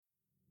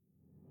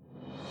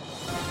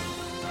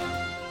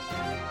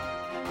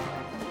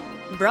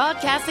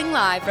Broadcasting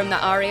live from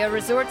the Aria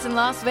Resorts in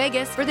Las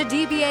Vegas for the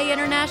DBA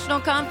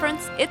International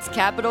Conference, it's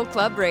Capital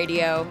Club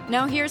Radio.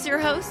 Now here's your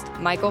host,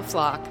 Michael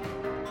Flock.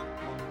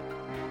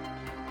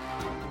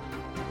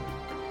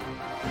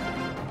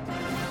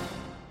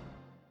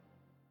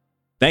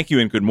 Thank you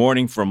and good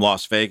morning from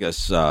Las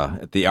Vegas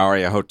at the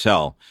Aria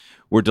Hotel.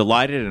 We're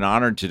delighted and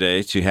honored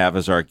today to have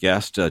as our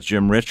guest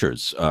Jim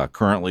Richards,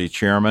 currently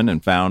chairman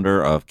and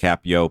founder of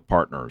Capio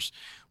Partners,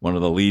 one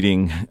of the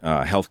leading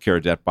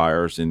healthcare debt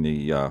buyers in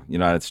the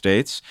United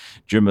States.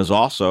 Jim is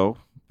also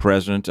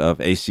president of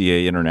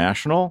ACA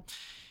International.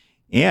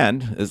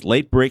 And as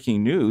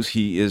late-breaking news,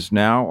 he is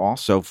now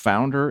also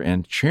founder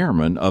and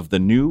chairman of the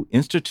new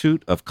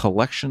Institute of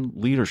Collection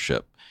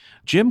Leadership.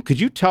 Jim, could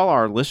you tell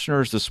our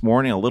listeners this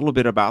morning a little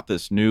bit about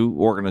this new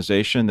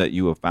organization that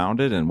you have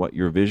founded and what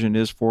your vision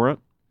is for it?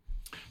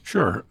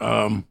 Sure.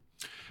 The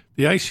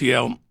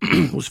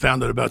ICL was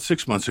founded about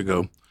 6 months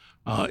ago.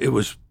 It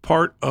was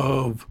part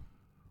of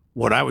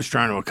what I was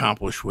trying to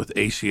accomplish with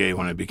ACA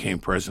when I became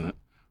president.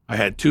 I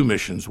had two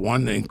missions.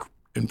 One, to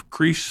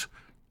increase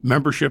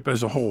membership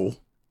as a whole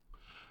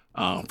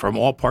from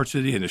all parts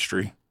of the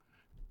industry,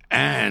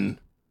 and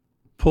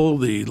pull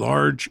the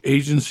large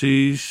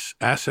agencies,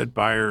 asset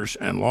buyers,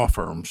 and law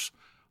firms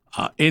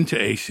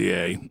into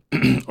ACA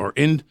or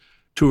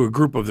into a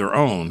group of their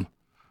own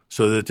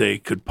so that they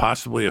could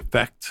possibly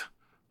affect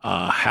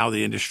how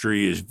the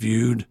industry is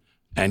viewed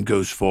and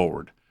goes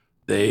forward.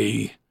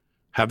 They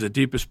have the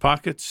deepest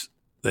pockets.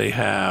 They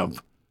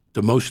have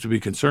the most to be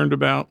concerned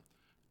about.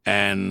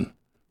 And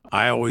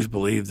I always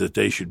believe that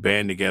they should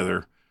band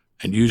together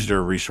and use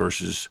their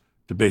resources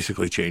to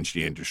basically change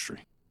the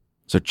industry.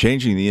 So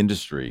changing the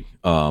industry,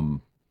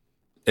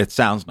 it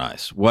sounds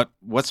nice. What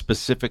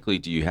specifically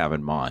do you have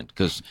in mind?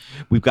 Because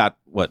we've got,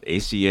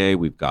 ACA,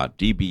 we've got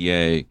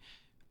DBA,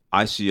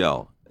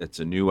 ICL. It's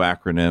a new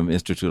acronym,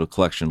 Institute of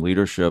Collection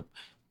Leadership.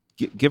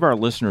 Give our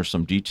listeners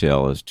some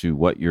detail as to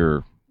what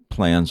your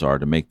plans are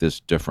to make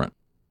this different.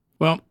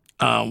 Well,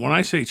 when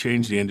I say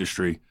change the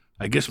industry,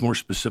 I guess more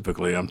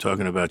specifically, I'm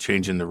talking about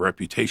changing the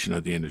reputation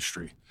of the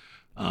industry.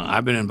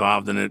 I've been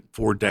involved in it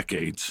for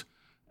decades.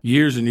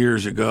 Years and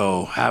years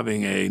ago,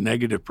 having a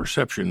negative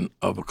perception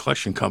of a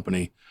collection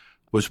company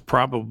was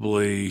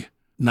probably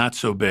not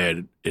so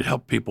bad. It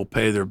helped people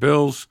pay their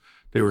bills.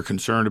 They were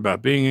concerned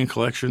about being in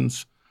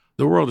collections.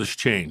 The world has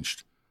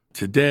changed.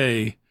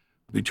 Today,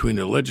 between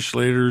the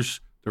legislators,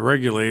 the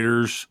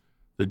regulators,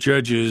 the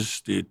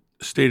judges, the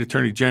state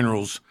attorney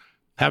generals,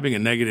 having a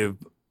negative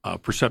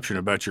perception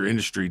about your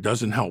industry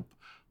doesn't help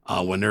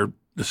when they're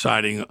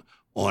deciding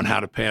on how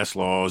to pass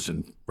laws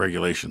and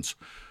regulations.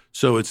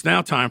 So it's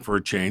now time for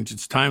a change.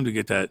 It's time to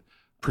get that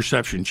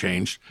perception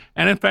changed.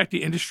 And in fact,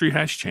 the industry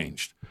has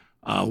changed.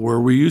 Where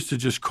we used to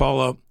just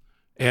call up,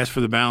 ask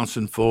for the balance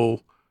in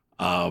full,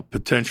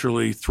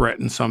 potentially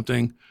threaten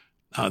something.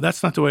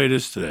 That's not the way it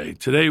is today.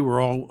 Today, we're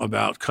all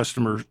about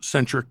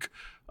customer-centric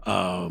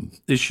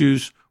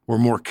issues. We're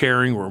more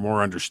caring. We're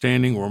more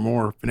understanding. We're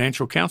more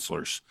financial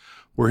counselors.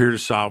 We're here to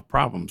solve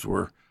problems.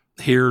 We're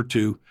here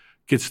to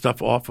get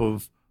stuff off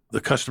of the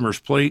customer's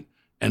plate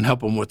and help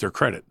them with their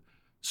credit.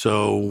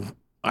 So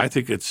I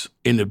think it's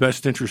in the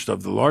best interest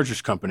of the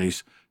largest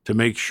companies to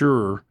make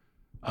sure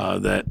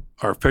that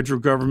our federal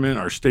government,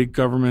 our state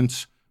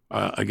governments,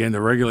 again, the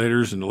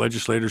regulators and the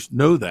legislators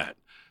know that,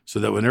 so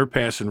that when they're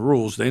passing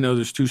rules, they know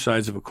there's two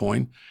sides of a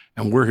coin,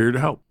 and we're here to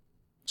help.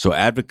 So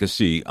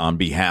advocacy on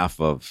behalf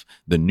of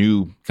the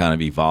new kind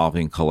of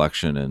evolving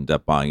collection and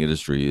debt buying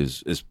industry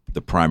is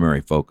the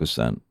primary focus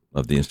then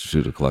of the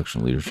Institute of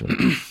Collection Leadership.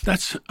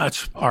 That's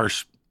our.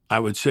 I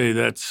would say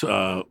that's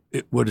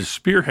what is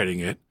spearheading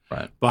it.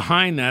 Right.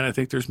 Behind that, I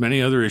think there's many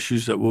other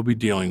issues that we'll be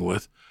dealing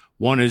with.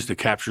 One is to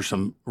capture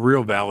some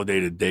real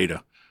validated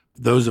data.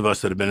 Those of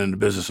us that have been in the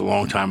business a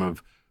long time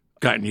have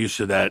gotten used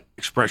to that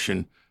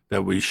expression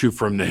that we shoot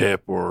from the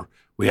hip or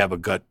we have a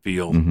gut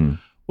feel. Mm-hmm.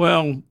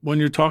 Well, when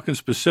you're talking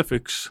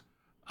specifics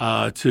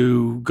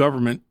to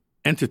government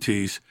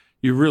entities,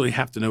 you really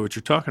have to know what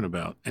you're talking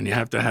about, and you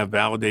have to have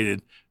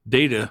validated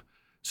data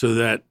so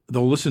that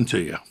they'll listen to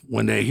you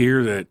when they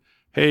hear that,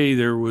 hey,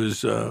 there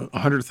was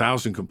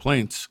 100,000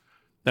 complaints.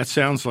 That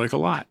sounds like a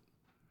lot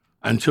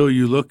until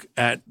you look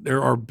at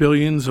there are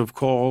billions of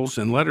calls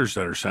and letters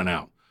that are sent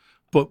out.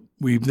 But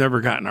we've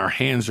never gotten our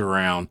hands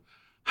around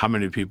how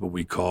many people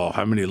we call,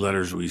 how many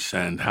letters we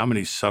send, how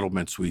many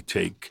settlements we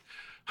take,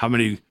 how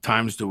many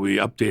times do we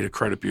update a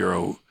credit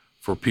bureau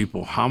for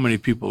people, how many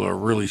people are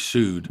really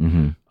sued.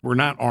 Mm-hmm. We're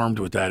not armed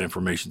with that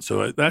information.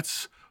 So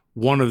that's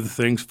one of the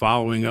things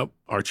following up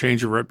our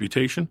change of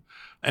reputation.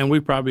 And we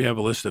probably have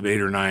a list of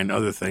 8 or 9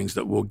 other things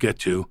that we'll get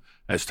to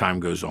as time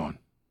goes on.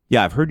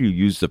 Yeah, I've heard you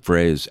use the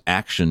phrase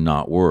action,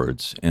 not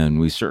words. And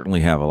we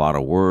certainly have a lot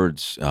of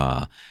words,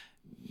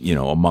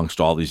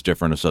 amongst all these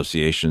different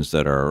associations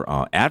that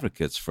are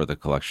advocates for the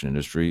collection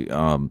industry.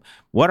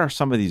 What are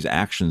some of these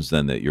actions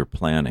then that you're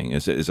planning?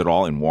 Is it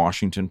all in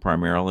Washington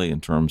primarily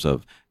in terms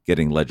of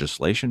getting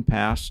legislation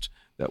passed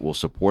that will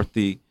support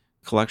the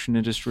collection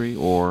industry,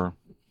 or?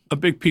 a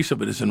big piece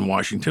of it is in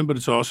Washington, but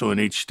it's also in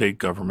each state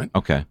government.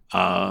 Okay.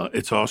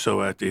 It's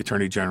also at the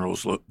Attorney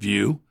General's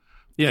view.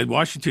 Yeah,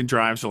 Washington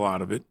drives a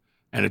lot of it,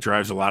 and it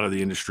drives a lot of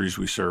the industries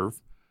we serve.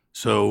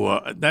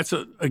 So that's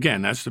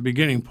the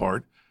beginning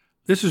part.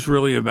 This is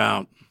really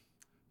about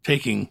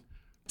taking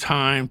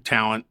time,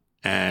 talent,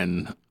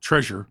 and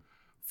treasure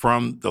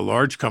from the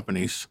large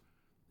companies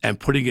and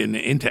putting it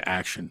into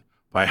action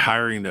by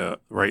hiring the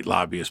right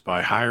lobbyists,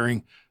 by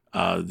hiring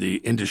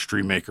the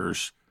industry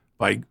makers,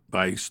 by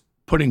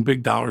putting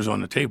big dollars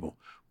on the table.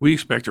 We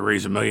expect to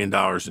raise $1 million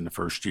in the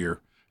first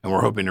year, and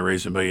we're hoping to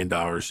raise $1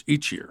 million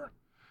each year.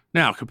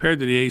 Now, compared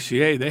to the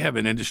ACA, they have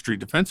an industry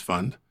defense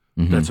fund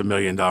that's $1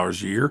 million a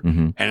year,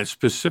 and it's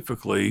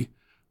specifically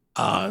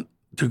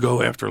to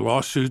go after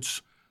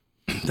lawsuits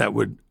that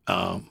would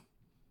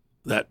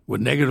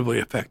negatively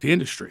affect the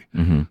industry.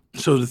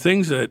 So the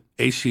things that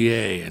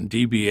ACA and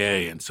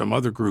DBA and some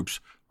other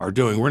groups are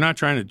doing, we're not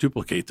trying to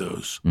duplicate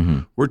those.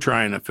 We're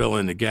trying to fill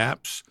in the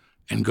gaps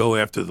and go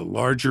after the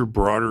larger,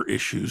 broader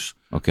issues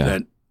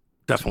that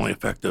definitely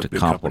affect the to big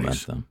complement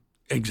companies. them.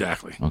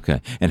 Exactly.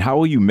 Okay. And how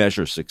will you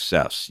measure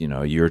success,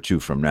 a year or two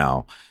from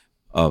now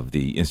of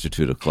the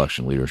Institute of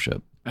Collection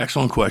Leadership?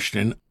 Excellent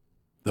question.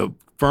 The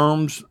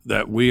firms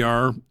that we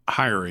are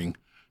hiring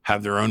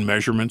have their own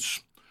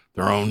measurements,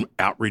 their own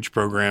outreach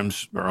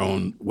programs, their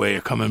own way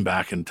of coming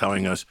back and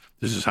telling us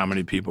this is how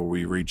many people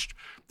we reached.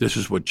 This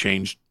is what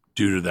changed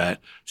due to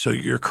that. So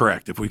you're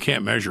correct. If we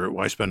can't measure it,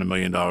 why spend $1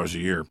 million a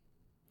year?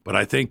 But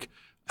I think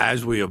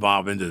as we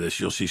evolve into this,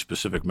 you'll see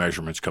specific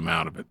measurements come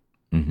out of it.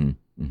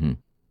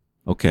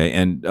 Okay.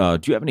 And do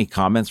you have any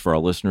comments for our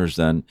listeners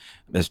then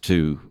as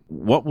to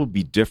what will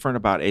be different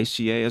about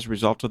ACA as a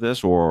result of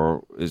this?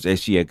 Or is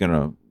ACA going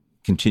to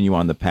continue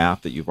on the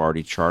path that you've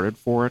already charted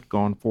for it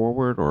going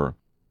forward? Or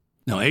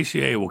no,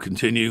 ACA will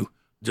continue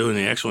doing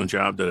the excellent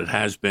job that it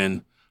has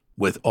been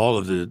with all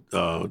of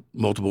the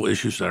multiple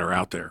issues that are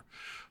out there.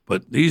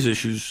 But these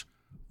issues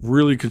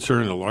really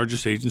concern the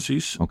largest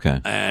agencies.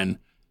 Okay. And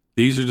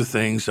these are the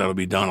things that will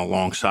be done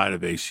alongside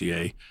of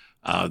ACA.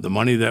 The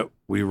money that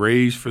we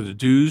raise for the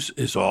dues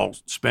is all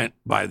spent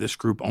by this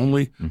group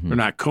only. They're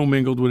not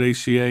commingled with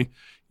ACA.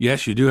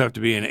 Yes, you do have to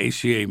be an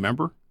ACA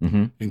member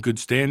in good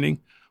standing,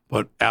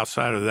 but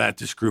outside of that,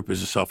 this group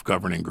is a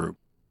self-governing group.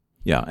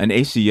 Yeah, and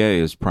ACA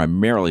is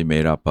primarily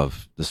made up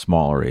of the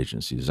smaller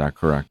agencies. Is that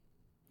correct?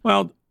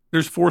 Well,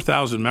 there's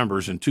 4,000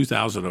 members, and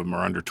 2,000 of them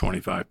are under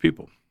 25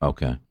 people.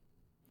 Okay.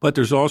 But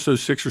there's also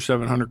 600 or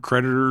 700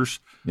 creditors,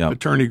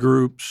 attorney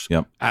groups,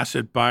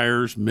 asset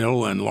buyers,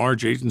 middle and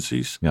large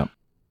agencies.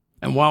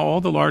 And while all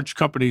the large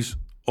companies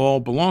all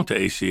belong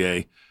to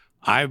ACA,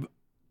 I've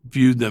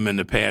viewed them in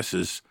the past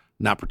as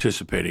not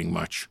participating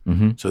much.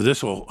 So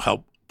this will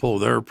help pull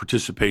their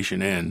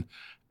participation in.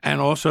 And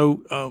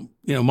also,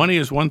 money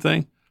is one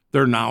thing.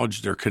 Their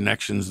knowledge, their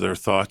connections, their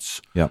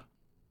thoughts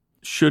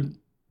should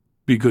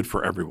be good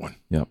for everyone.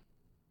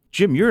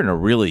 Jim, you're in a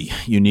really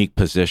unique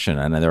position,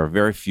 and there are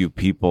very few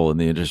people in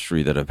the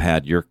industry that have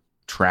had your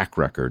track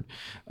record.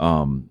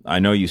 I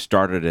know you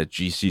started at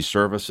GC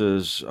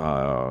Services.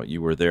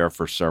 You were there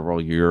for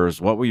several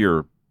years. What were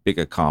your big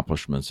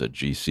accomplishments at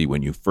GC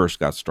when you first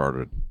got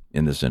started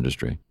in this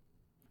industry?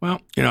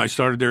 Well, I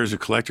started there as a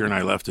collector, and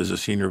I left as a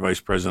senior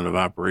vice president of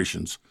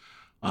operations.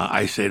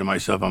 I say to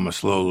myself, I'm a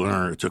slow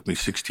learner. It took me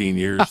 16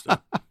 years to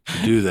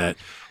do that.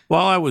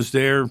 While I was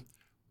there,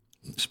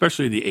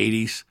 especially the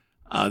 80s,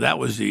 that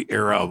was the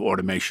era of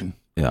automation.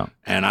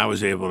 And I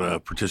was able to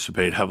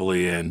participate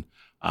heavily in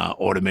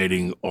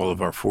automating all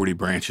of our 40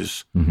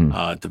 branches,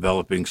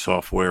 developing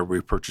software. We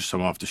purchased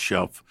some off the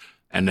shelf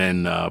and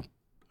then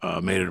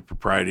made it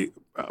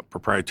a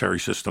proprietary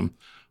system.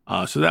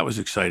 So that was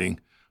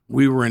exciting.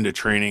 We were into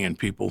training and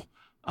people.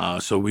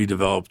 So we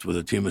developed with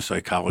a team of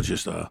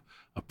psychologists a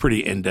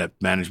pretty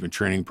in-depth management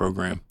training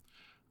program.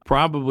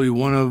 Probably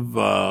one of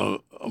a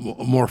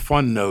more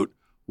fun note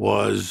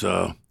was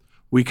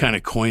we kind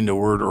of coined the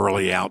word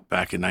early out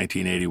back in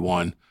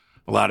 1981.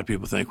 A lot of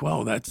people think,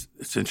 well, it's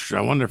interesting.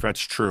 I wonder if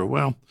that's true.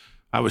 Well,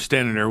 I was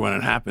standing there when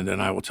it happened,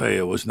 and I will tell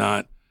you it was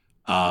not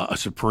a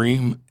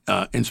supreme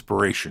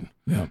inspiration.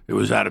 It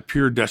was out of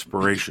pure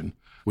desperation.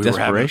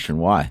 Desperation?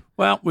 Why?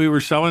 Well, we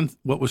were selling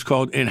what was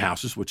called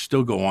in-houses, which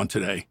still go on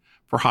today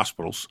for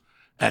hospitals.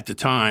 At the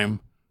time,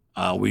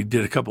 we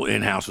did a couple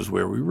in-houses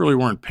where we really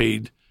weren't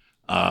paid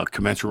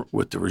commensurate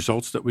with the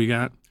results that we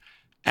got.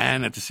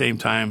 And at the same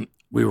time,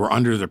 we were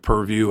under the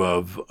purview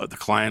of the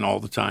client all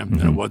the time,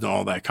 and it wasn't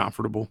all that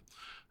comfortable.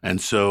 And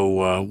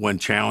so when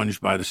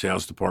challenged by the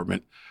sales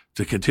department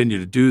to continue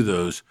to do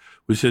those,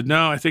 we said,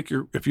 no, I think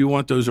if you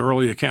want those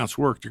early accounts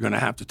worked, you're going to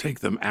have to take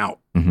them out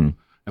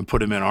and put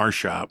them in our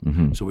shop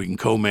so we can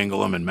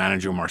commingle them and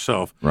manage them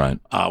ourselves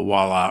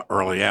while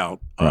early out.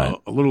 A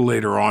little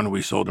later on,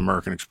 we sold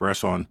American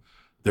Express on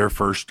their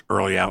first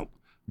early out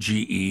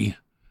GE.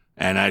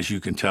 And as you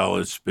can tell,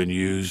 it's been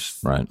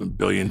used a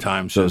billion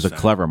times. So it was a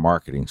clever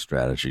marketing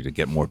strategy to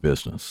get more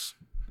business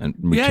and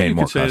retain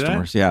more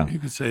customers. You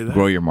could say that.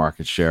 Grow your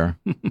market share.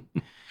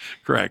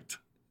 Correct.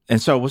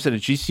 And so was it at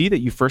GC that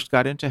you first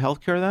got into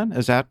healthcare then?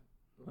 Is that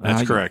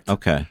That's correct.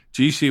 Okay.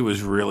 GC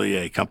was really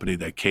a company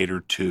that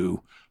catered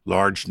to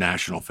large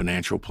national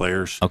financial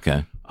players.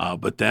 Okay.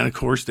 But then, of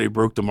course, they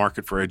broke the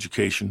market for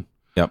education.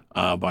 Yep.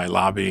 By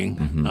lobbying.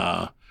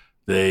 Mm-hmm.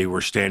 They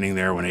were standing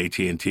there when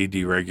AT&T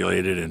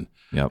deregulated and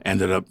Yep.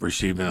 ended up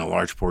receiving a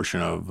large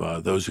portion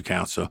of those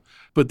accounts. So,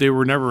 but they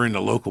were never into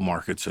local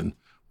markets, and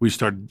we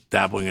started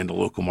dabbling into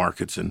local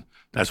markets, and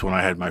that's when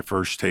I had my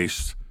first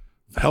taste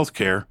of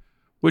healthcare,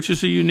 which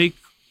is a unique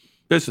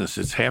business.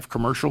 It's half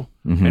commercial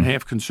and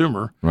half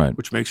consumer, Right.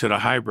 which makes it a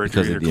hybrid.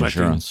 Because You're of the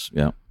collecting- insurance.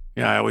 Yeah.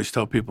 Yeah, I always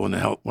tell people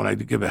when I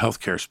give a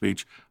healthcare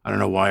speech, I don't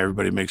know why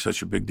everybody makes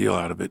such a big deal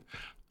out of it,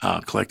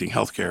 collecting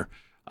healthcare.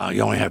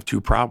 You only have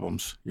two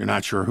problems. You're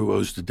not sure who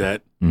owes the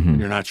debt. Mm-hmm.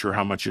 You're not sure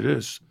how much it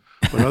is.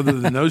 But other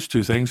than those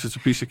two things, it's a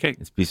piece of cake.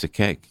 It's a piece of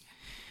cake.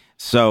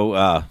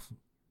 So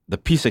the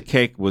piece of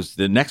cake was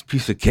the next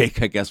piece of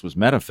cake, I guess, was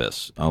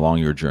Medifis along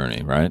your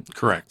journey, right?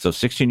 Correct. So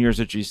 16 years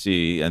at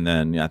GC, and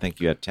then I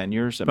think you had 10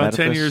 years at About Medifis?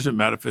 10 years at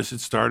Medifis.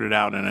 It started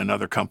out in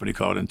another company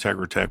called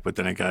Integratech, but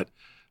then it got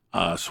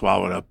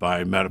swallowed up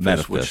by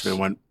Medifis, which then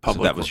went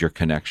public. So that was your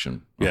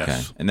connection. Yes.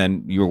 Okay. And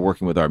then you were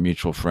working with our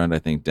mutual friend, I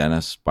think,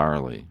 Dennis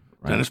Barley.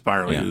 Right? Dennis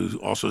Byerly, Yeah. who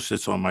also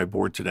sits on my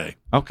board today.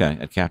 Okay,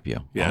 at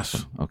Capio. Yes.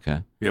 Awesome.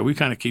 Okay. Yeah, we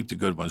kind of keep the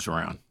good ones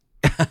around.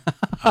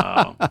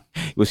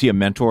 Was he a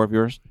mentor of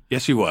yours?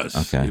 Yes, he was.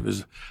 Okay. He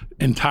was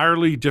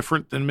entirely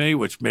different than me,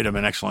 which made him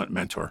an excellent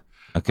mentor.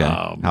 Okay.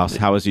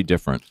 How is he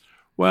different?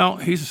 Well,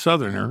 he's a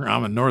Southerner.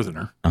 I'm a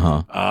Northerner.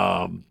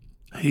 Uh-huh.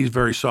 He's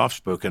very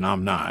soft-spoken.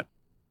 I'm not.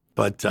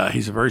 But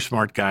he's a very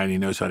smart guy, and he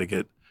knows how to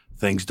get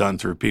things done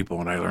through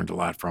people, and I learned a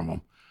lot from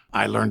him.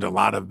 I learned a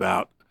lot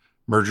about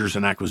mergers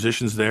and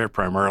acquisitions there,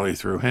 primarily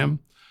through him.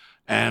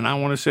 And I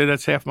want to say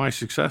that's half my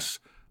success.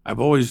 I've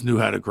always knew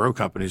how to grow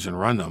companies and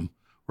run them,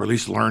 or at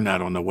least learn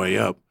that on the way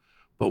up.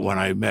 But when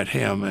I met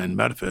him and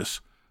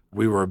Medifis,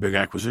 we were a big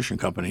acquisition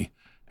company,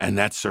 and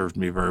that served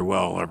me very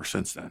well ever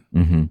since then.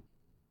 Mm-hmm.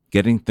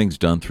 Getting things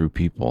done through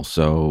people.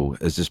 So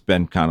has this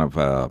been kind of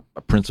a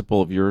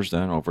principle of yours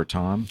then over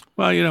time?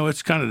 Well,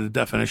 it's kind of the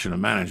definition of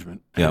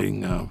management, Yep.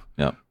 hitting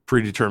Yep.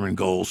 predetermined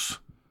goals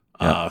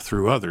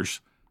through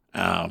others.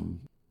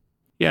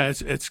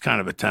 It's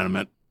kind of a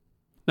tenement.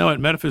 No, at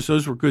Medifis,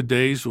 those were good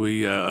days.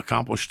 We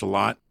accomplished a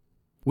lot.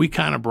 We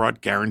kind of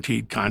brought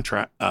guaranteed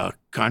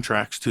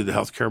contracts to the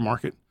healthcare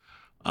market.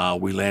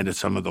 We landed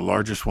some of the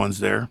largest ones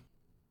there.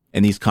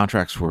 And these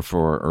contracts were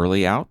for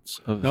early outs?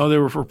 No, they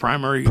were for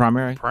primary,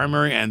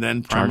 and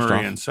then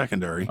primary and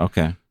secondary.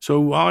 Okay. So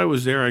while I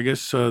was there, I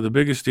guess the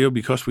biggest deal,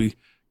 because we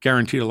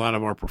guaranteed a lot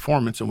of our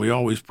performance and we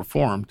always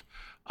performed,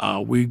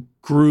 we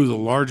grew the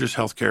largest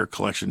healthcare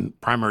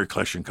primary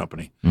collection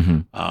company.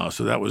 Mm-hmm.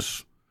 So that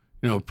was,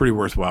 a pretty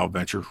worthwhile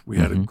venture. We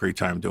had a great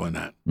time doing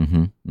that.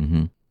 Mm-hmm.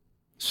 Mm-hmm.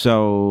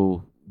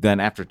 So then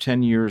after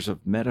 10 years of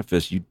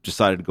Medifis, you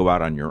decided to go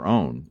out on your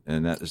own.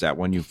 And is that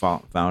when you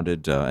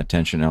founded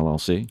Attention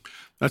LLC?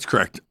 That's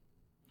correct.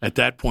 At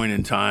that point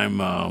in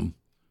time,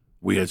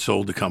 we had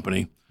sold the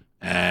company,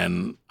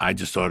 and I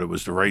just thought it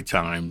was the right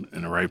time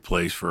and the right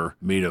place for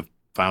me to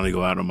finally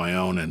go out on my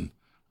own and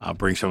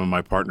bring some of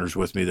my partners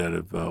with me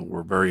that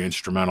were very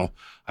instrumental.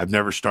 I've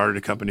never started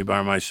a company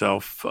by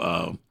myself.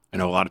 I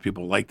know a lot of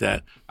people like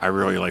that. I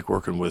really like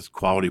working with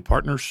quality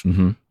partners.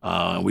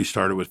 Mm-hmm. We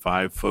started with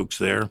 5 folks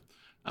there,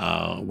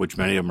 which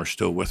many of them are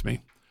still with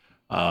me.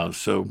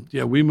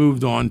 We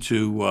moved on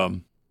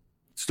to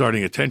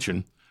starting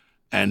Attention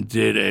and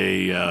did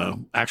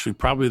actually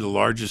probably the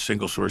largest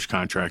single source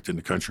contract in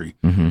the country.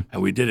 Mm-hmm.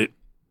 And we did it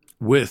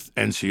with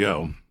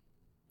NCO.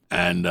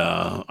 And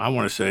I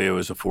want to say it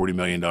was a $40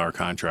 million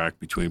contract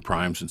between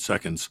primes and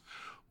seconds,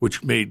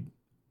 which made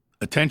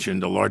Attention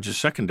the largest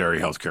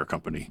secondary healthcare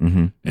company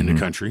in the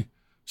country.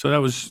 So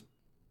that was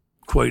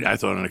quite, I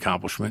thought, an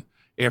accomplishment.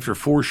 After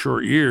 4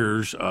 short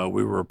years,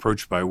 we were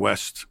approached by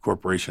West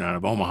Corporation out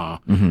of Omaha,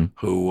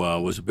 who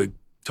was a big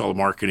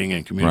telemarketing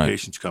and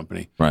communications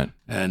company. Right.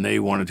 And they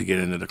wanted to get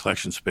into the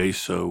collection space.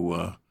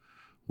 So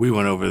we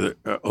went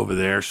over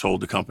there,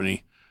 sold the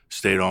company,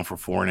 stayed on for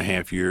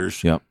 4.5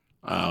 years, Yep.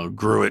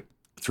 Grew it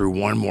through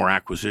one more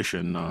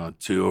acquisition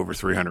to over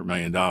 $300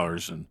 million.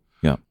 And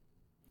Yep.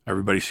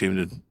 everybody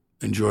seemed to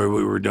enjoy what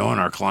we were doing,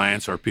 our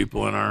clients, our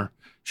people, and our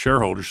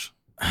shareholders.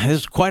 This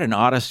is quite an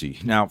odyssey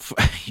now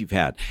you've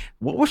had.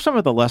 What were some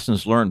of the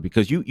lessons learned?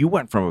 Because you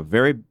went from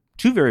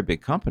two very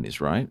big companies,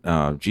 right?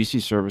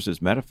 GC Services,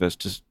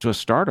 Medifis, to a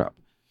startup.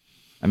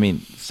 I mean,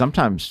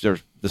 sometimes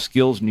the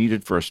skills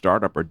needed for a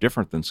startup are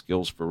different than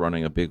skills for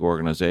running a big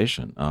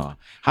organization.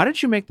 How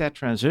did you make that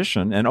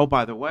transition? And, oh,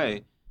 by the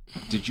way,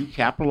 did you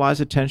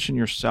capitalize Attention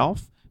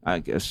yourself? I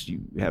guess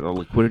you had a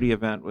liquidity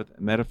event with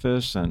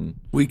Medifis, and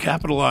we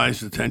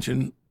capitalized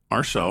Attention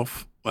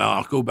ourselves. Well,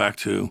 I'll go back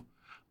to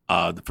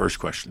the first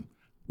question.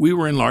 We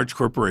were in large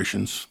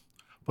corporations,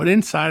 but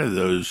inside of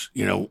those,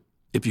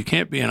 if you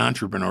can't be an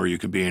entrepreneur, you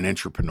can be an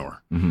intrapreneur.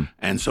 Mm-hmm.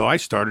 And so I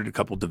started a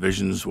couple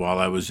divisions while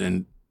I was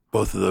in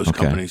both of those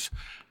companies.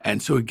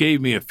 And so it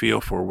gave me a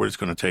feel for what it's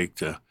going to take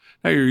to,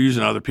 now you're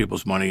using other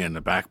people's money and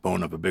the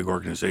backbone of a big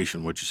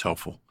organization, which is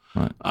helpful.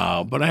 Right.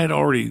 But I had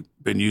already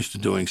been used to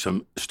doing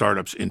some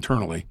startups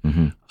internally.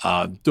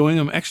 Doing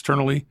them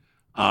externally,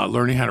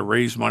 learning how to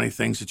raise money,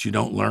 things that you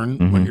don't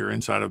learn when you're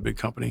inside of a big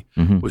company,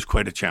 was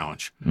quite a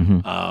challenge.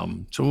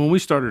 So when we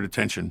started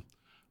Attention,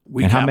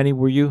 how many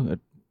were you?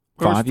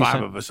 There was 5, you five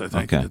said? of us, I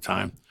think, at the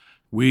time.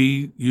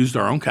 We used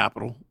our own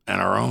capital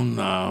and our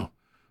own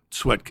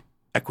sweat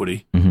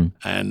equity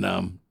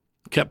and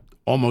kept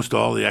almost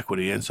all the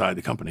equity inside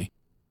the company.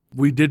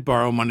 We did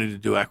borrow money to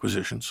do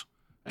acquisitions,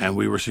 and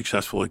we were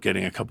successful at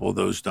getting a couple of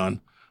those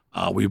done.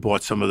 We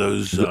bought some of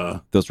those.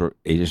 Those were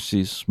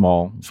agencies,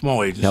 small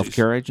agencies.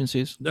 Healthcare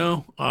agencies?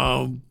 No,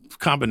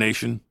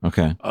 combination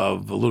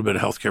of a little bit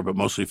of healthcare, but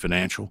mostly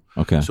financial.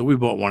 Okay. So we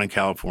bought one in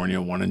California,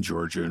 one in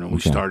Georgia, and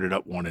we started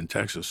up one in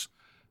Texas.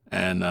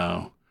 And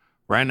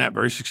ran that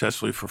very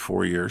successfully for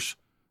 4 years,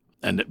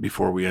 and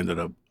before we ended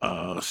up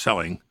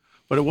selling.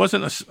 But it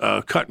wasn't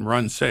a cut and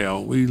run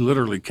sale. We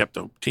literally kept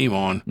a team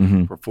on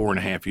for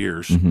 4.5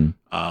 years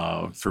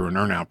through an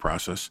earn-out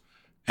process.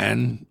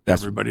 And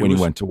that's everybody when you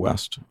went to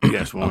West.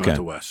 Yes, when we went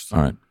to West.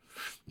 All right.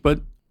 But,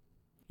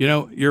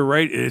 you're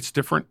right. It's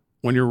different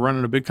when you're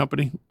running a big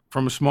company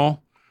from a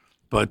small.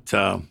 But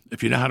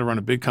if you know how to run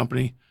a big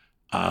company,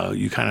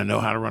 you kind of know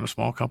how to run a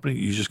small company.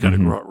 You just got to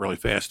grow it really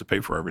fast to pay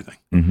for everything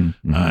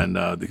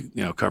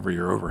and cover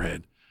your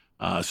overhead.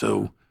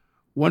 So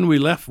when we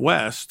left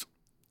West,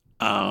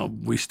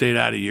 we stayed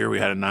out a year. We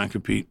had a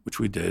non-compete, which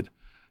we did,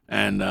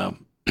 and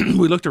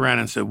we looked around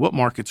and said, "What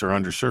markets are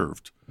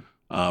underserved?"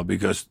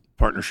 Because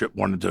partnership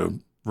wanted to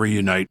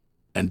reunite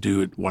and do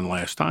it one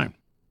last time.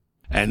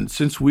 And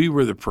since we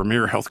were the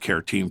premier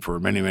healthcare team for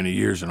many, many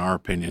years, in our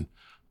opinion,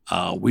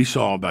 we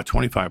saw about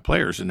 25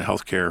 players in the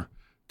healthcare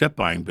debt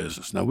buying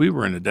business. Now, we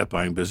were in the debt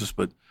buying business,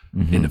 but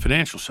in the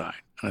financial side.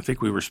 And I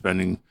think we were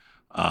spending,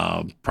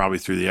 probably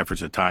through the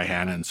efforts of Ty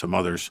Hanna and some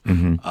others,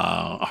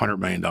 $100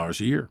 million a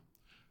year.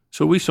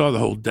 So we saw the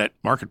whole debt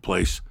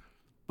marketplace.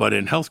 But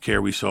in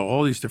healthcare, we saw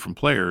all these different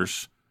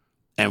players,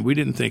 and we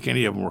didn't think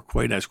any of them were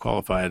quite as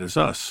qualified as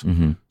us.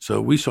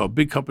 So we saw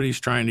big companies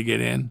trying to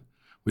get in.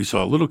 We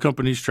saw little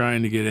companies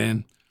trying to get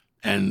in.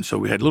 And so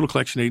we had little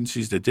collection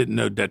agencies that didn't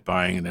know debt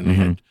buying, and then they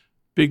had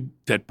big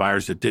debt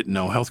buyers that didn't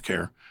know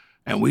healthcare.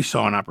 And we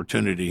saw an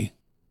opportunity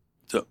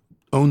to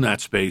own that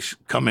space,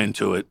 come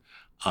into it,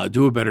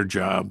 do a better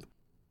job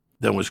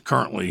than was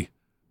currently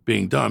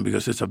being done,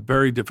 because it's a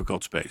very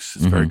difficult space.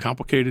 It's very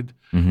complicated,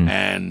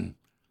 and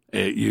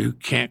you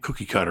can't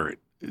cookie cutter it.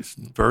 It's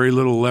very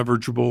little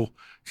leverageable.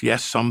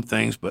 Yes, some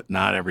things, but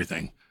not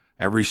everything.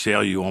 Every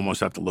sale you almost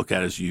have to look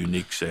at as a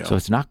unique sale. So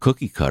it's not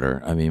cookie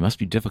cutter. I mean, it must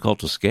be difficult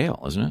to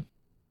scale, isn't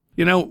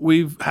it?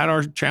 We've had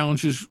our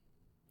challenges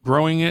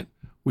growing it.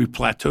 We've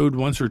plateaued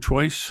once or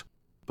twice.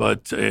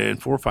 But in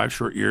 4 or 5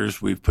 short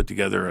years, we've put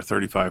together a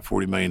 $35,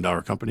 $40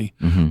 million company.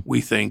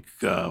 We think,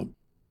 and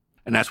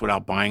that's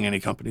without buying any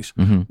companies,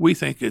 we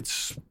think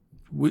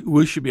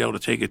we should be able to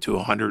take it to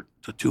 100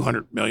 to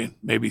 200 million,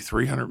 maybe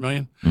 300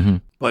 million.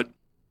 But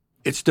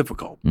it's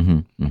difficult.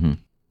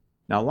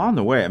 Now, along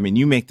the way, I mean,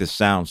 you make this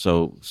sound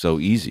so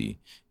easy.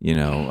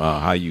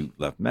 How you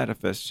left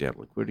Medifist, you had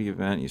a liquidity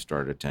event, you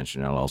started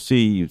Attention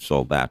LLC, you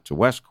sold that to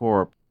West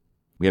Corp.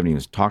 We haven't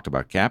even talked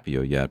about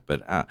Capio yet,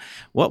 but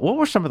what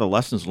were some of the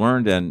lessons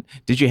learned? And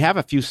did you have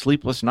a few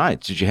sleepless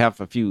nights? Did you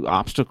have a few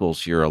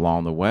obstacles here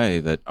along the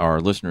way that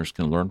our listeners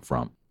can learn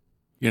from?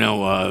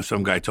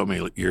 Some guy told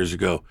me years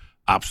ago,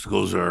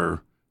 obstacles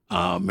are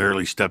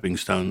merely stepping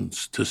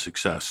stones to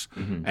success.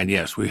 And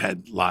yes, we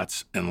had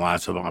lots and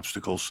lots of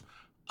obstacles.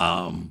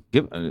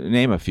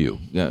 Name a few.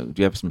 Do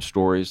you have some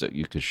stories that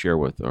you could share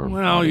with our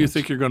audience? You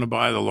think you're going to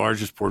buy the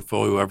largest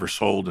portfolio ever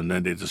sold, and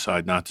then they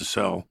decide not to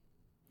sell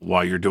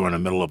while you're doing the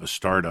middle of a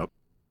startup.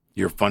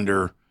 Your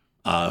funder,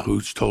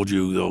 who's told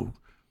you they'll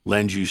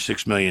lend you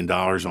 $6 million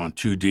on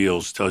 2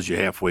 deals, tells you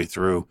halfway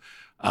through,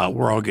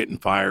 we're all getting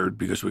fired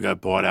because we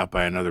got bought out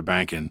by another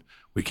bank and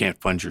we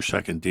can't fund your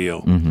second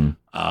deal. You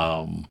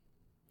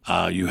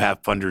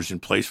have funders in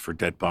place for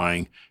debt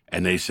buying,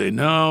 and they say,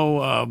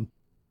 no,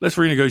 let's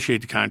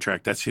renegotiate the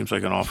contract. That seems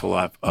like an awful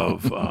lot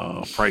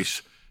of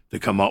price to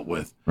come up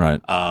with.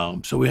 Right.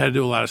 So we had to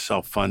do a lot of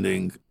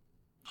self-funding.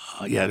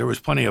 There was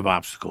plenty of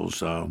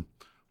obstacles.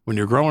 When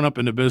you're growing up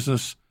in the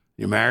business,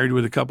 you're married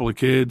with a couple of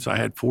kids. I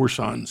had 4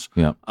 sons.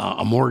 Yep.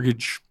 A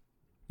mortgage.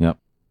 Yep.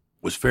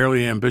 Was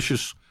fairly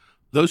ambitious.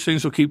 Those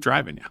things will keep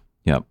driving you.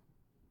 Yep.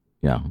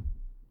 Yeah.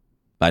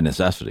 By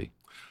necessity.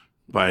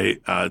 By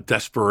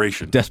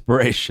desperation.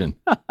 Desperation.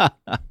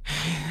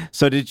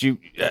 So did you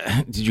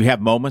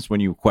have moments when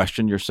you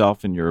questioned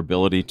yourself and your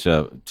ability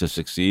to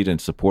succeed and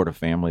support a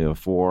family of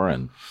 4?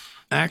 And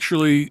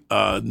actually,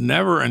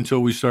 never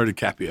until we started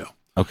Capio.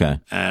 Okay.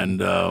 And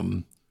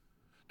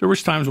there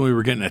was times when we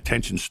were getting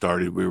Attention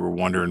started, we were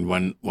wondering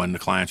when the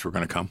clients were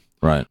going to come.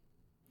 Right.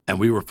 And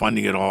we were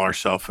funding it all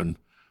ourselves, and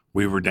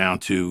we were down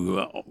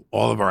to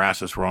all of our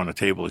assets were on the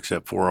table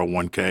except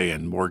 401k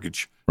and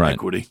mortgage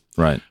equity.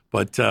 Right.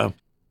 But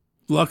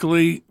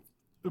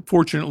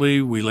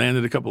fortunately, we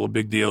landed a couple of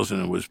big deals,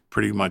 and it was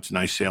pretty much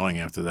nice sailing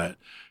after that.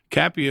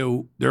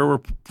 Capio, there were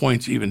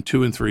points even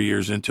 2 and 3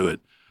 years into it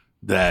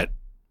that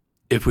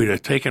if we'd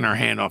have taken our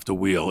hand off the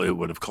wheel, it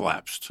would have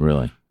collapsed.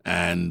 Really?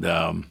 And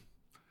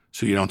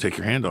so you don't take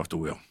your hand off the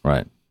wheel.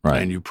 Right.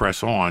 And you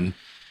press on,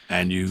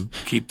 and you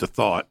keep the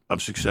thought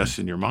of success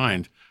in your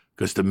mind,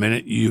 because the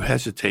minute you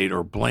hesitate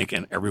or blink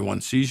and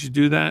everyone sees you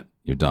do that,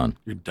 you're done.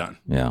 You're done.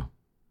 Yeah.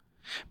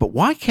 But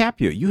why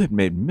Capio? You had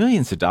made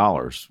millions of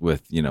dollars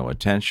with,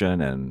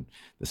 Attention and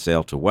the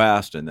sale to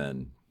West, and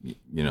then,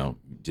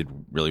 did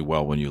really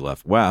well when you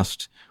left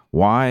West.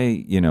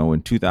 Why,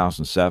 in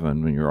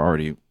 2007, when you're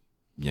already,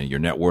 your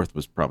net worth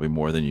was probably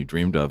more than you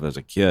dreamed of as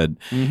a kid,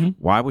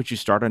 why would you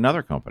start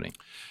another company?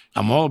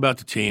 I'm all about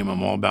the team.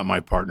 I'm all about my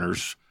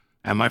partners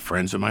and my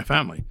friends and my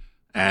family.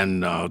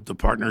 And the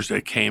partners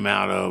that came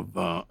out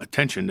of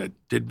Attention that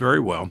did very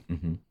well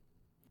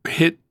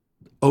hit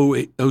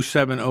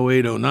 07,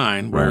 08,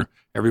 09, where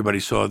everybody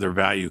saw their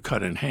value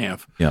cut in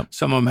half. Yep.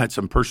 Some of them had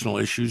some personal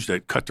issues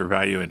that cut their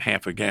value in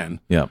half again,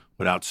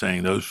 without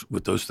saying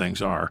what those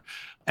things are.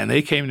 And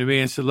they came to me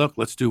and said, look,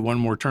 let's do one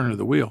more turn of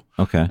the wheel.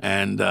 Okay.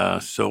 And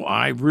so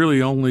I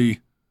really only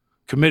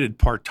committed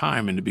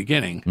part-time in the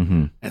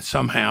beginning, and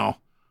somehow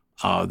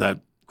that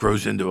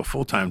grows into a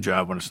full-time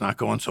job when it's not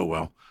going so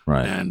well.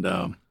 Right. And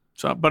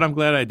but I'm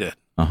glad I did.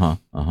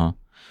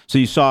 So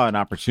you saw an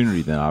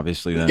opportunity then,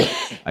 obviously,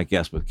 I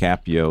guess, with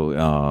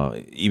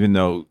Capio, even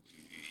though,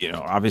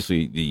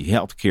 obviously the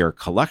healthcare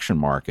collection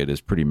market is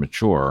pretty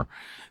mature.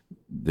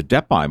 The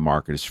debt buy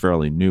market is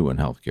fairly new in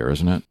healthcare,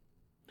 isn't it?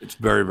 It's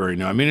very, very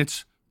new. I mean,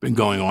 it's been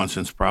going on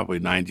since probably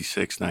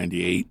 96,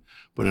 98,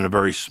 but in a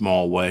very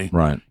small way.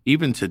 Right.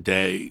 Even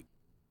today,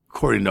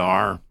 according to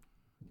our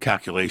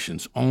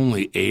calculations,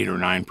 only 8 or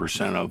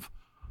 9% of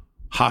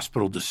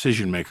hospital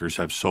decision makers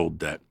have sold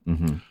debt.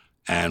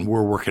 And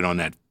we're working on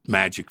that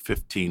magic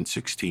 15,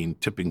 16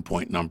 tipping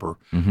point number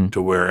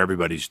to where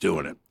everybody's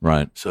doing it.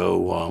 Right.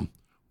 So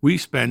we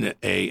spend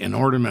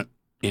an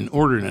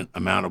inordinate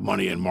amount of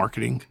money in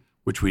marketing,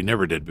 which we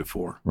never did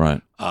before.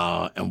 Right.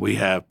 And we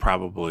have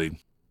probably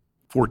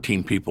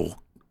 14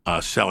 people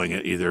selling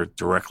it either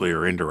directly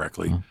or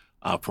indirectly.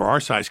 For our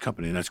size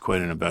company, that's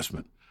quite an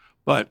investment.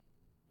 But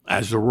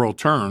as the world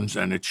turns,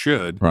 and it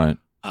should, right.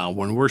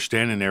 When we're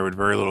standing there with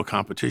very little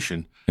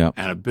competition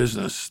and a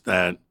business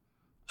that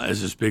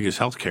is as big as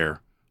healthcare,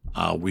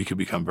 we could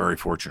become very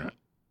fortunate.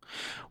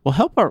 Well,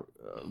 help our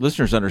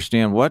listeners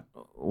understand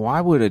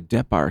why would a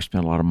debt buyer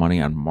spend a lot of money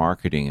on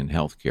marketing in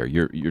healthcare?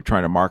 You're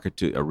trying to market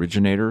to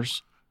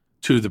originators?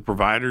 To the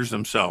providers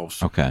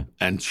themselves. Okay.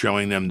 And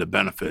showing them the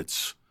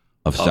benefits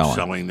of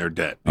selling their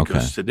debt.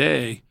 Because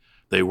today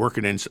they work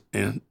it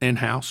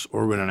in-house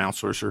or with an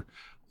outsourcer,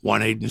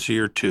 one agency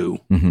or two,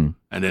 and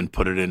then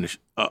put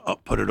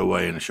it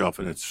away in a shelf,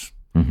 and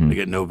they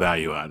get no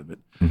value out of it.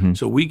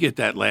 So we get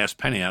that last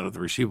penny out of the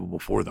receivable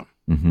for them,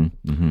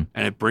 and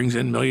it brings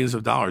in millions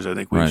of dollars. I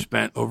think we've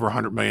spent over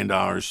 $100 million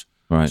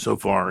so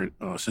far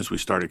since we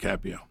started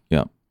Capio.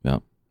 Yeah.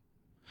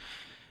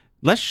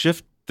 Let's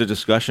shift the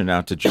discussion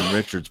now to Jim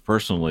Richards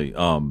personally.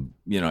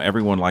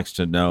 Everyone likes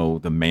to know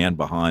the man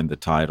behind the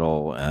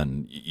title,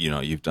 and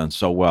you've done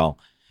so well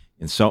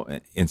in so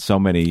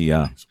many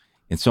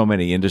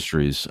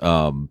industries,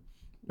 and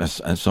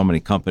so many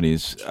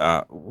companies.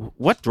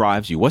 What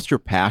drives you? What's your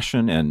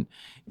passion? And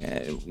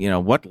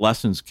what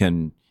lessons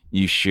can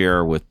you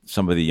share with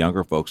some of the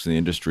younger folks in the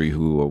industry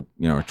who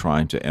are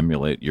trying to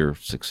emulate your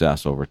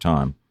success over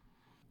time?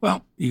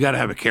 Well, you got to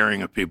have a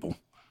caring of people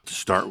to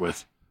start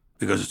with,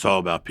 because it's all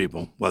about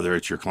people. Whether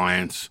it's your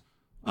clients,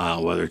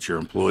 whether it's your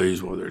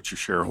employees, whether it's your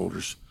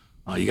shareholders,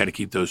 you got to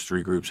keep those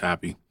three groups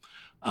happy.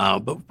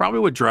 But probably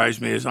what drives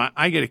me is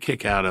I get a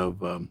kick out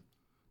of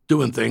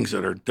doing things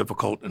that are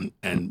difficult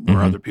and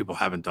where other people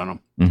haven't done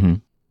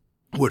them.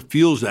 What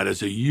fuels that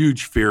is a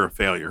huge fear of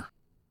failure.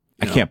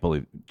 I can't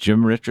believe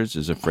Jim Richards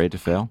is afraid to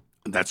fail.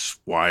 That's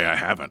why I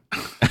haven't.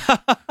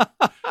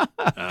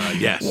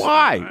 Yes.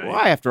 Why?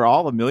 Why? After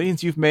all the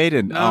millions you've made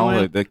and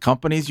all the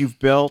companies you've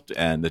built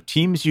and the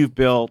teams you've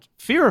built,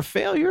 fear of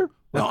failure?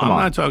 No, I'm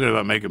not talking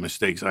about making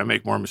mistakes. I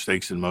make more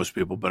mistakes than most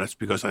people, but it's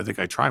because I think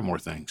I try more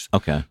things.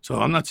 Okay. So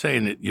I'm not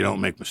saying that you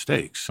don't make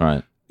mistakes.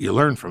 Right. You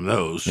learn from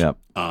those. Yep.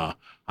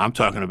 I'm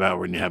talking about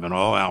when you have an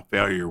all-out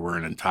failure where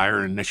an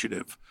entire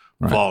initiative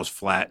falls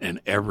flat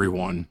and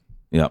everyone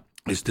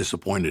is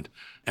disappointed.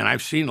 And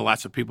I've seen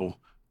lots of people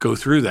go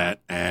through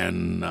that,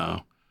 and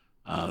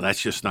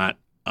that's just not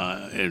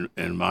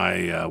in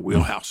my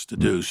wheelhouse to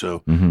do. So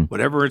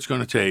whatever it's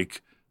going to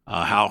take,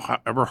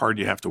 however hard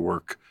you have to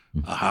work,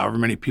 however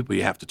many people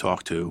you have to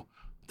talk to,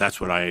 that's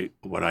what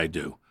I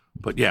do.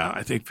 But yeah,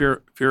 I think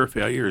fear of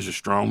failure is a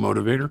strong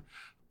motivator.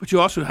 But you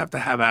also have to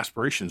have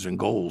aspirations and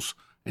goals,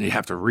 and you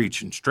have to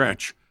reach and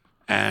stretch.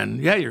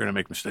 And yeah, you're going to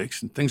make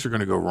mistakes, and things are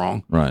going to go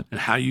wrong. Right. And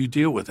how you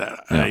deal with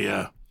that.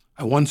 Yeah.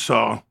 I once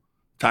saw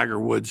Tiger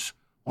Woods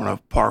on a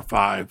par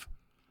 5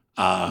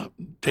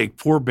 take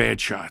 4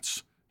 bad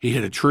shots. He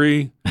hit a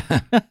tree.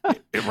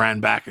 It ran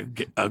back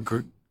a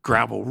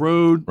gravel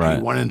road. Right.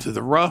 He went into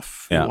the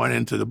rough. Yeah. He went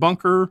into the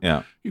bunker.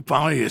 Yeah. He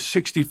finally is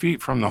 60 feet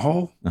from the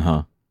hole.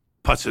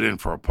 Puts it in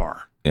for a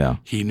par. Yeah.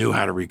 He knew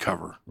how to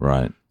recover.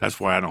 Right. That's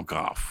why I don't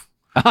golf.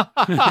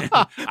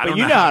 I But don't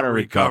you know how to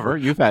recover.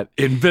 You've had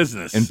in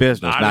business,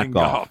 not in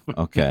golf.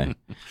 Okay,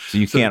 so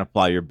you can't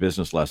apply your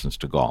business lessons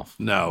to golf.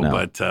 No,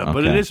 but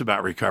it is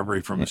about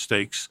recovery from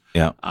mistakes.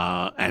 Yeah,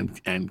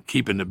 and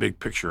keeping the big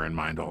picture in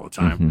mind all the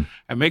time,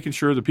 and making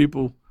sure the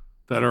people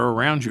that are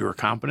around you are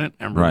competent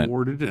and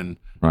rewarded and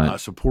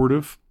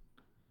supportive.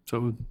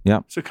 So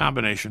it's a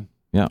combination.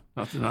 Yeah,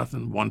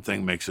 nothing. One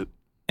thing makes it.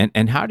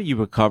 And how do you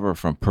recover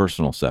from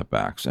personal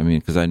setbacks? I mean,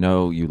 because I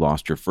know you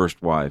lost your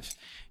first wife,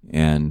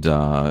 and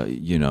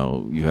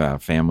you have a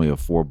family of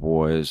 4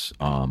 boys.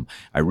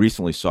 I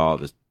recently saw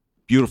this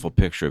beautiful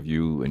picture of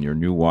you and your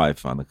new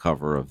wife on the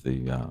cover of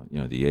the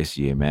the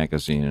ACA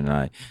magazine, and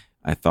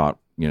I thought,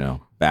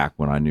 back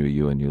when I knew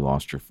you and you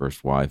lost your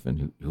first wife,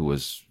 and who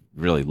was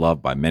really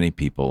loved by many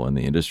people in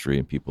the industry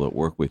and people that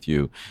work with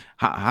you.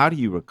 How do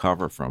you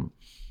recover from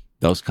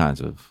those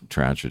kinds of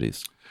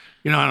tragedies?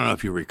 I don't know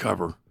if you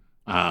recover.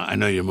 I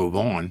know you move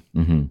on.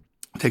 Mm-hmm.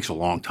 It takes a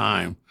long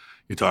time.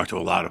 You talk to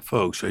a lot of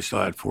folks. They still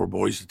had 4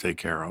 boys to take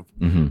care of.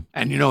 Mm-hmm.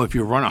 And, if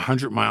you run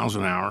 100 miles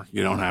an hour,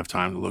 you don't have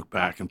time to look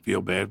back and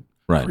feel bad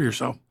for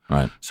yourself.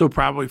 Right. So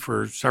probably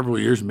for several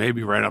years,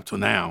 maybe right up to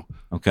now,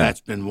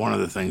 that's been one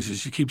of the things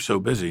is you keep so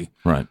busy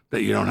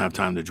that you don't have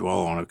time to dwell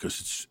on it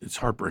because it's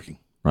heartbreaking.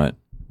 Right.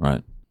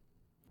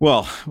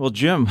 Well,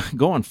 Jim,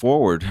 going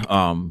forward,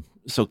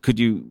 so could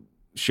you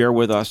share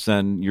with us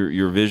then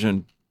your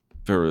vision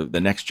for the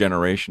next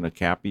generation of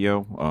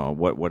Capio?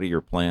 What are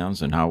your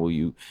plans, and how will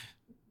you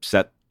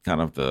set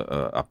kind of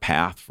a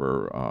path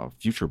for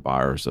future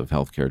buyers of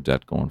healthcare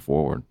debt going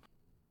forward?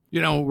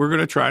 We're going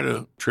to try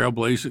to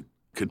trailblaze it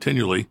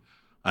continually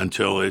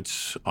until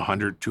it's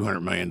 $100,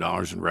 $200 million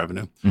in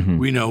revenue. Mm-hmm.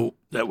 We know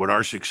that with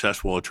our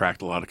success, we'll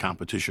attract a lot of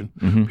competition.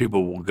 Mm-hmm.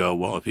 People will go,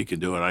 well, if he can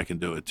do it, I can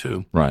do it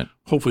too. Right.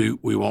 Hopefully,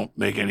 we won't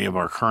make any of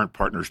our current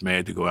partners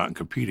mad to go out and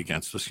compete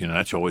against us.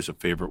 That's always a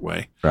favorite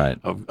way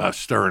of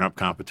stirring up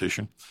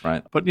competition.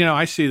 Right. But,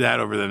 I see that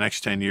over the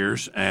next 10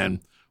 years. And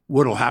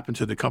what will happen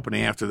to the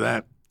company after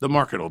that, the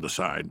market will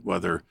decide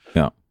whether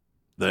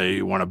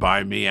they want to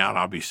buy me out.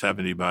 I'll be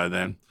 70 by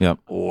then. Yep.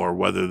 Or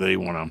whether they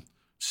want to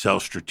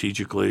sell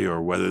strategically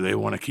or whether they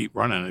want to keep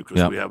running it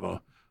because we have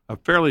a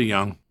fairly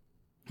young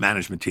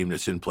management team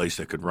that's in place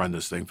that could run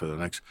this thing for the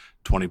next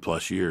 20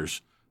 plus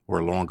years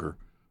or longer.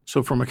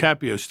 So from a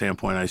Capio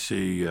standpoint, I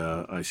see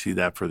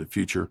that for the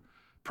future.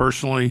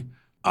 Personally,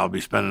 I'll be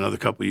spending another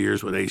couple of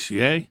years with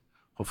ACA.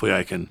 Hopefully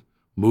I can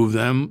move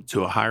them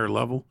to a higher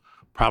level,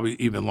 probably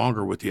even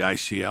longer with the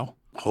ICL.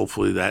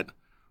 Hopefully that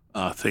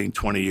thing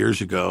 20 years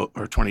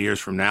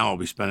from now, I'll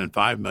be spending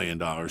 $5 million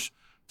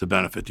to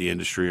benefit the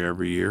industry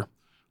every year.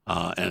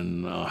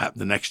 And have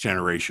the next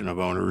generation of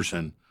owners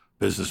and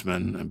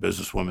businessmen and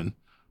businesswomen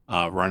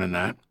running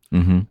that.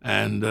 Mm-hmm.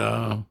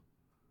 And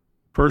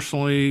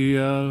personally,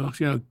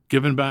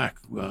 giving back.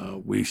 My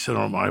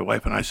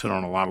wife and I sit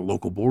on a lot of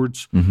local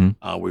boards.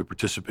 Mm-hmm. We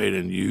participate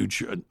in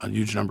a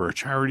huge number of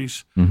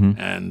charities, mm-hmm.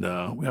 and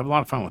we have a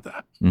lot of fun with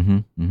that. Mm-hmm.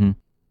 Mm-hmm.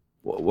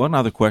 One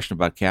other question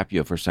about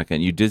Capio for a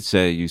second. You did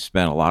say you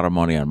spent a lot of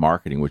money on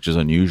marketing, which is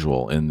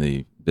unusual in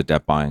the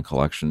debt buying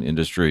collection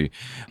industry.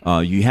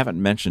 You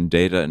haven't mentioned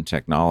data and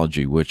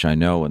technology, which I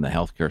know in the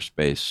healthcare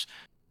space,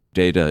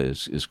 data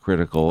is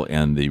critical,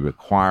 and the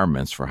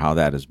requirements for how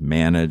that is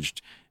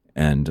managed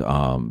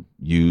and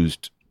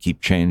used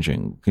keep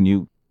changing. Can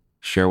you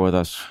share with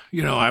us?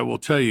 I will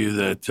tell you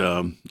that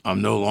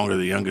I'm no longer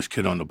the youngest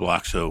kid on the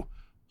block, so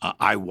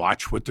I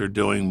watch what they're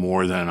doing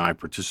more than I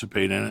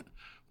participate in it.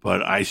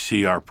 But I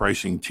see our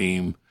pricing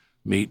team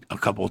meet a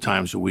couple of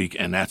times a week,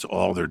 and that's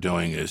all they're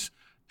doing is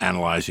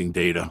analyzing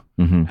data,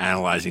 mm-hmm.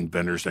 analyzing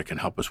vendors that can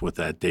help us with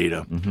that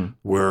data. Mm-hmm.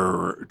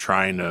 We're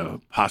trying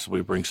to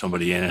possibly bring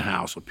somebody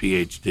in-house, a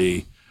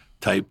PhD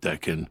type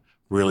that can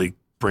really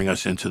bring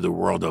us into the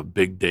world of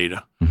big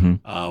data.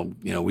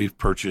 Mm-hmm. We've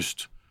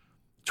purchased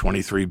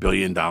 $23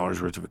 billion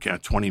worth of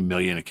accounts, 20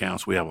 million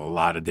accounts. We have a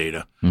lot of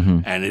data, mm-hmm.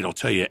 and it'll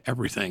tell you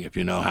everything if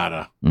you know how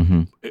to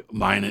mm-hmm.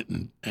 mine it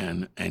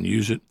and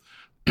use it.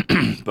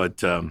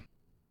 But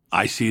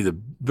I see the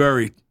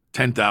very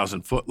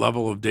 10,000 foot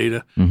level of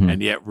data, mm-hmm.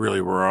 and yet really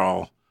we're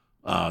all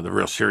the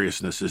real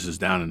seriousness is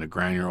down in the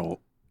granular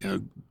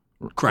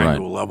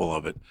level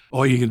of it.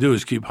 All you can do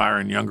is keep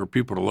hiring younger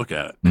people to look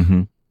at it.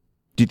 Mm-hmm.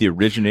 Do the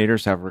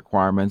originators have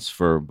requirements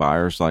for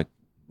buyers like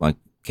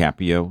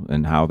Capio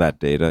and how that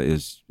data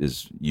is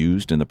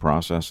used in the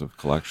process of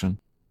collection?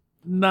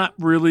 Not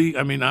really.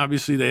 I mean,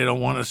 obviously they don't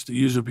want us to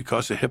use it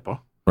because of HIPAA.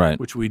 Right.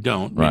 Which we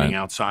don't, right. meaning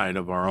outside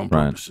of our own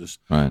purposes.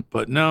 Right.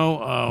 But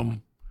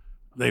no,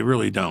 they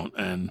really don't.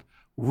 And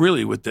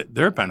really what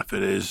their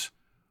benefit is,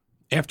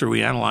 after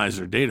we analyze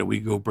their data,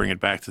 we go bring it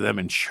back to them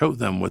and show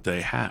them what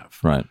they have.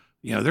 Right.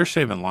 They're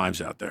saving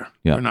lives out there.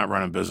 Yeah. They're not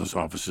running business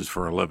offices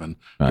for a living.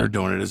 Right. They're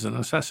doing it as a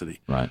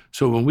necessity. Right.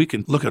 So when we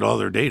can look at all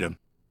their data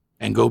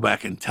and go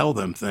back and tell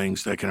them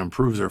things that can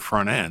improve their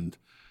front end,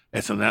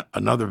 it's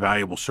another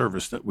valuable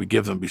service that we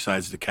give them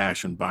besides the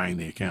cash and buying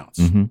the accounts.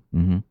 Mm-hmm.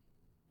 Mm-hmm.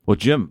 Well,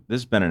 Jim,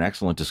 this has been an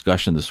excellent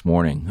discussion this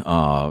morning.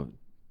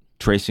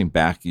 tracing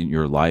back in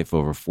your life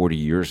over 40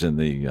 years in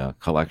the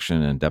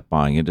collection and debt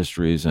buying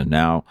industries, and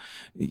now,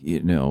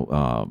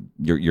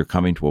 you're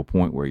coming to a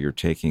point where you're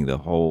taking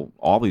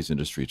all these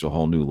industries to a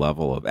whole new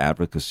level of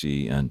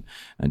advocacy and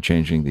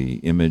changing the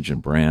image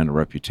and brand and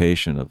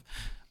reputation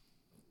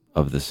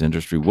of this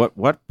industry.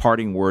 What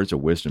parting words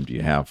of wisdom do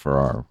you have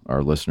for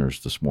our listeners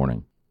this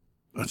morning?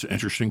 That's an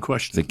interesting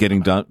question. Is it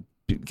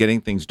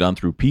getting things done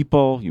through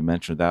people? You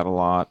mentioned that a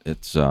lot.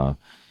 It's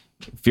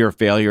fear of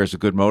failure is a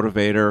good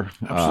motivator.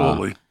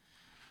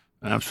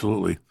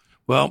 Absolutely.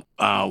 Well,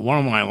 one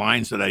of my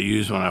lines that I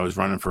used when I was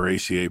running for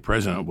ACA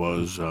president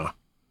was,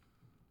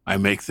 I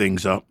make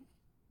things up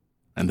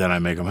and then I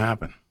make them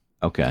happen.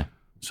 Okay.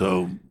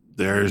 So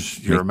there's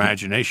your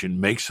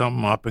imagination. Make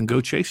something up and go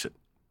chase it.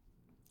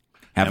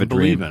 Have a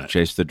dream.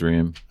 Chase the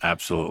dream.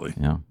 Absolutely.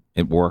 Yeah,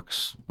 it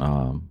works.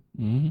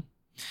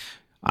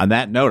 On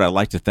that note, I'd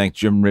like to thank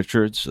Jim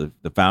Richards,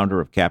 the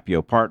founder of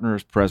Capio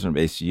Partners, president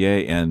of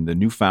ACA, and the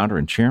new founder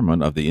and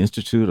chairman of the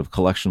Institute of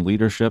Collection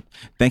Leadership.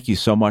 Thank you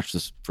so much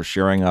for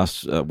sharing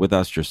with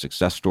us your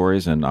success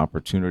stories and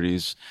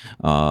opportunities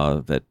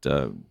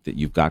that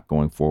you've got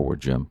going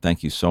forward, Jim.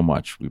 Thank you so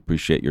much. We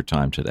appreciate your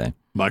time today.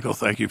 Michael,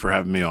 thank you for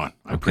having me on.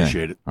 I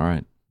appreciate it. All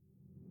right.